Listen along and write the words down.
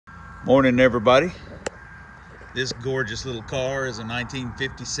Morning, everybody. This gorgeous little car is a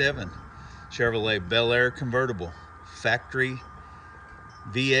 1957 Chevrolet Bel Air convertible, factory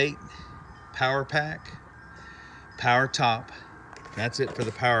V8, power pack, power top. That's it for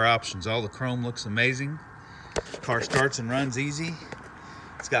the power options. All the chrome looks amazing. Car starts and runs easy.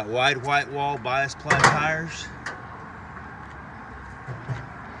 It's got wide white wall bias ply tires.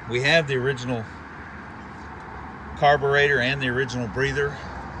 We have the original carburetor and the original breather,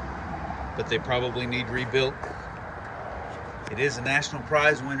 but they probably need rebuilt. It is a national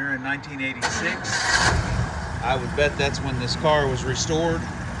prize winner in 1986. I would bet that's when this car was restored,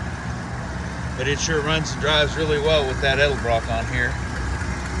 but it sure runs and drives really well with that Edelbrock on here.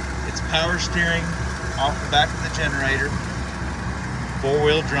 It's power steering off the back of the generator,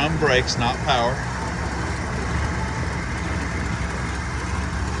 four-wheel drum brakes, not power.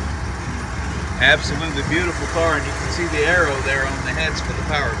 Absolutely beautiful car, and you can see the arrow there on the heads for the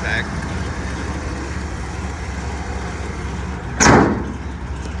power pack.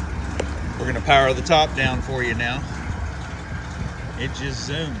 We're going to power the top down for you now. It just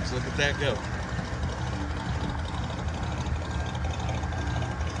zooms. Look at that go.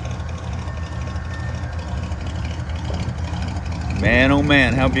 Man, oh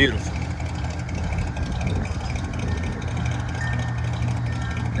man, how beautiful.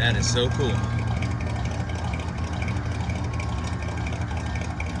 That is so cool.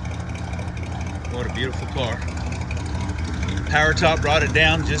 What a beautiful car. Power top brought it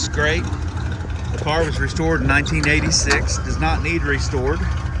down just great. The car was restored in 1986. Does not need restored.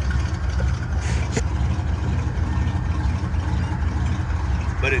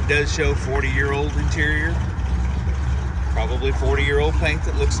 But it does show 40-year-old interior. Probably 40-year-old paint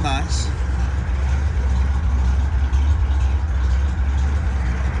that looks nice.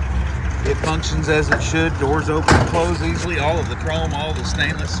 It functions as it should. Doors open and close easily. All of the chrome, all of the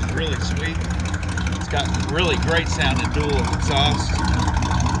stainless is really sweet. It's got really great sounding dual exhaust.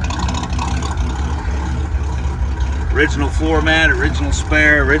 Original floor mat, original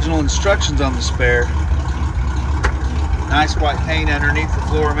spare, original instructions on the spare. Nice white paint underneath the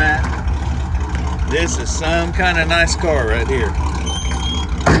floor mat. This is some kind of nice car right here.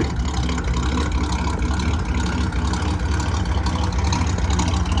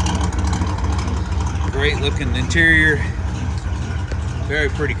 Great looking interior, very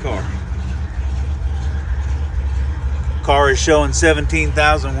pretty car. Car is showing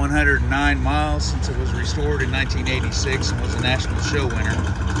 17,109 miles since it was restored in 1986 and was a national show winner.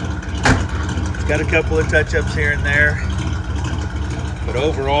 It's got a couple of touch-ups here and there, but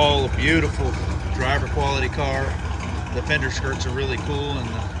overall a beautiful driver quality car. The fender skirts are really cool and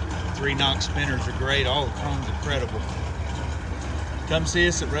the 3-knock spinners are great. All the chrome's incredible. Come see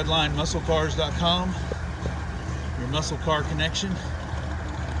us at redlinemusclecars.com, your muscle car connection,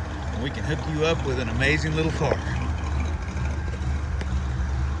 and we can hook you up with an amazing little car.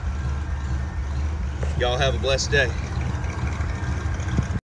 Y'all have a blessed day.